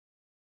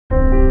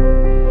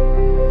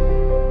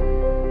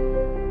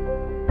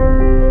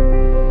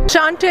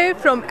Chante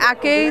from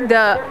ACE,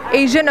 the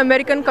Asian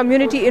American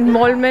Community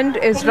Involvement,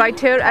 is right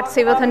here at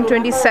Sevathon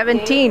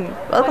 2017.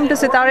 Welcome to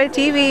Sitare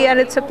TV, and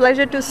it's a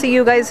pleasure to see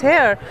you guys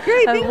here.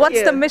 Great,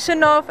 what's the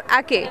mission of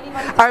ACE?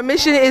 Our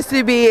mission is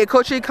to be a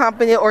culturally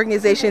competent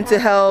organization to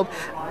help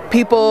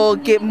people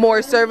get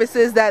more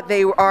services that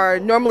they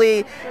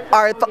normally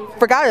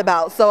forgotten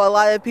about. So a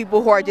lot of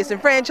people who are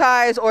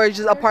disenfranchised or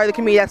just a part of the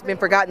community that's been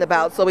forgotten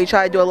about. So we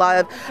try to do a lot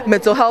of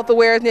mental health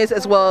awareness,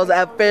 as well as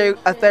a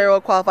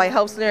federal qualified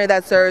health center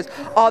that serves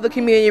all the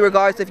community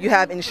regardless if you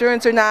have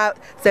insurance or not.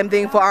 Same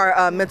thing for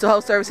our mental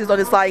health services on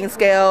the sliding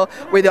scale.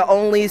 We're the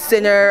only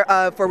center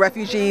for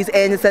refugees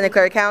in Santa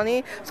Clara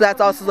County. So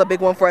that's also a big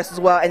one for us as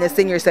well, and a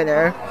senior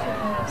center.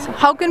 So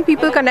how can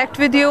people connect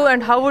with you,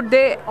 and how would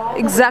they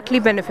exactly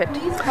benefit?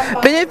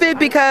 Benefit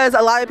because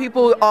a lot of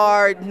people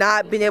are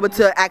not being able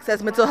to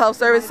access mental health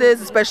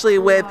services, especially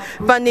with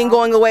funding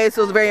going away.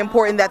 So it's very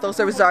important that those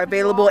services are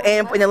available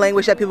and in a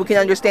language that people can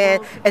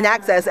understand and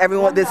access.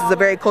 This is a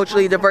very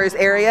culturally diverse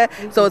area,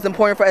 so it's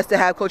important for us to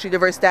have culturally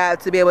diverse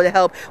staff to be able to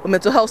help with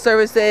mental health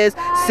services,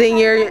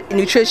 senior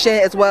nutrition,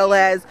 as well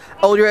as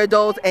older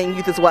adults and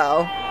youth as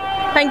well.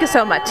 Thank you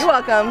so much. You're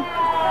welcome.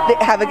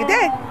 Have a good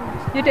day.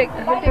 You take